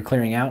junk that you're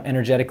clearing out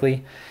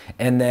energetically,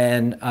 and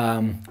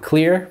then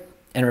clear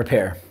and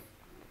repair.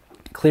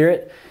 Clear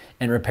it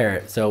and repair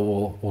it.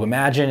 So we'll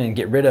imagine and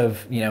get rid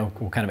of,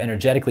 we'll kind of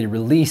energetically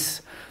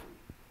release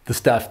the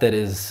stuff that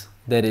is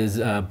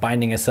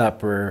binding us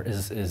up or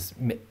is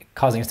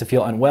causing us to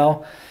feel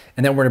unwell.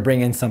 And then we're going to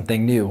bring in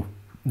something new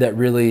that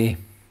really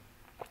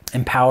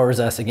empowers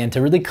us again to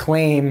really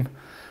claim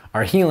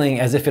our healing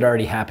as if it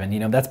already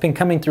happened. That's been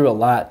coming through a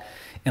lot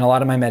in a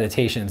lot of my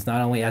meditations, not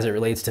only as it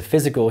relates to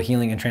physical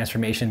healing and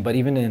transformation, but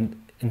even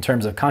in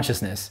terms of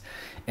consciousness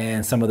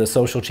and some of the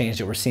social change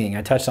that we're seeing.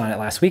 I touched on it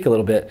last week a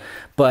little bit,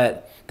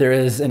 but there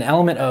is an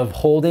element of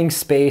holding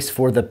space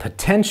for the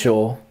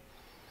potential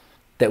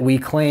that we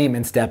claim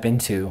and step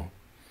into.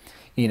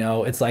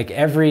 It's like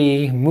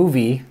every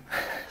movie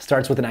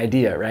starts with an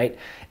idea, right?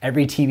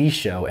 Every TV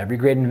show, every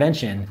great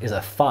invention is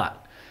a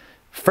thought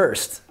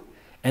first.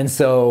 And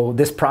so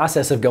this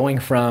process of going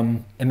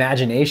from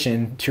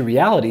imagination to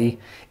reality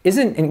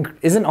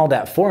isn't all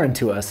that foreign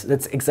to us.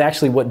 It's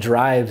actually what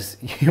drives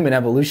human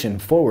evolution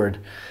forward.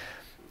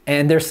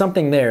 And there's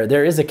something there.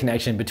 There is a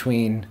connection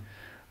between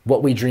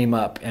what we dream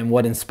up and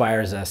what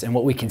inspires us and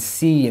what we can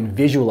see and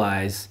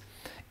visualize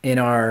in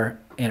our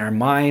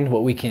mind,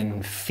 what we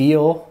can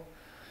feel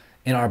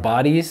in our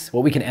bodies,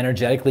 what we can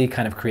energetically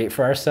kind of create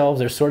for ourselves.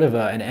 There's sort of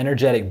an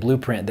energetic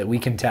blueprint that we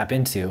can tap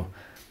into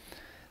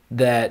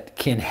that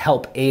can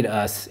help aid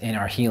us in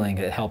our healing,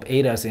 that help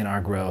aid us in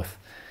our growth.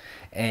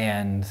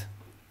 And,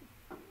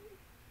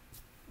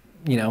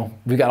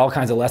 we've got all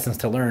kinds of lessons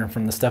to learn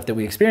from the stuff that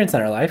we experience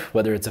in our life,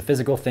 whether it's a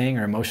physical thing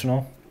or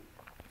emotional.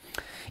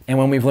 And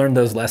when we've learned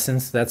those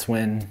lessons, that's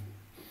when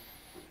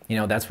we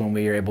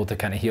are able to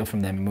kind of heal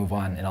from them and move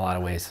on in a lot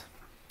of ways.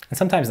 And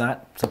sometimes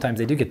not. Sometimes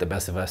they do get the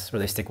best of us, or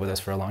they stick with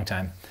us for a long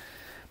time.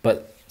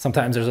 But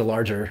sometimes there's a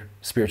larger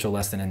spiritual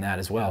lesson in that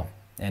as well.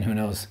 And who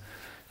knows?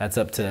 That's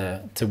up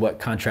to what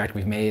contract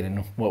we've made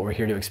and what we're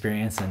here to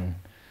experience and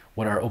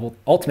what our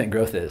ultimate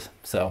growth is.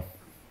 So,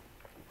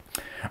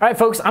 all right,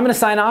 folks, I'm going to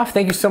sign off.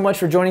 Thank you so much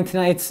for joining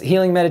tonight's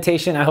healing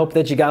meditation. I hope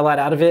that you got a lot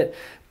out of it.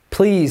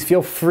 Please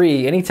feel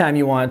free anytime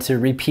you want to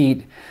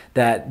repeat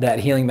that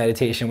healing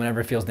meditation whenever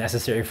it feels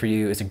necessary for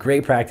you. It's a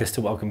great practice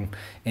to welcome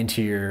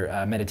into your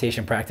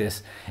meditation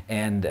practice,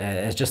 and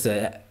as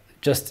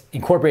just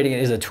incorporating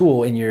it as a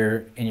tool in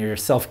your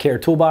self-care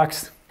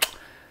toolbox.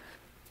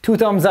 2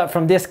 thumbs up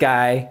from this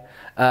guy.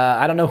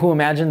 I don't know who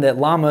imagined that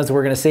llamas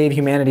were going to save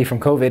humanity from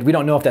COVID. We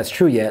don't know if that's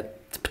true yet.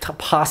 It's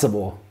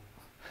possible.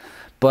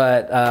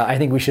 But I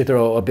think we should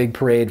throw a big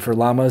parade for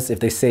llamas. If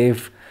they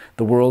save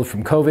the world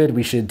from COVID,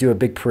 we should do a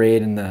big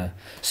parade in the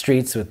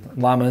streets with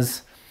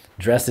llamas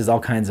dressed as all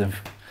kinds of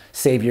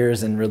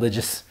saviors and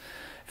religious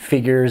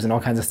figures and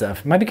all kinds of stuff.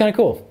 It might be kind of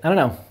cool. I don't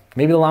know.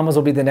 Maybe the llamas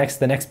will be the next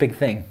big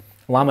thing.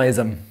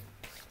 Llamaism.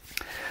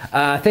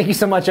 Thank you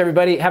so much,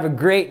 everybody. Have a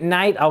great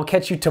night. I'll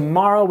catch you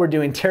tomorrow. We're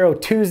doing Tarot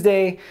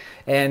Tuesday,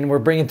 and we're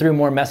bringing through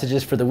more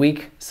messages for the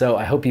week. So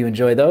I hope you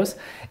enjoy those,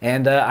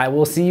 and I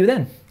will see you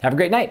then. Have a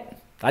great night.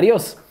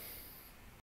 Adios.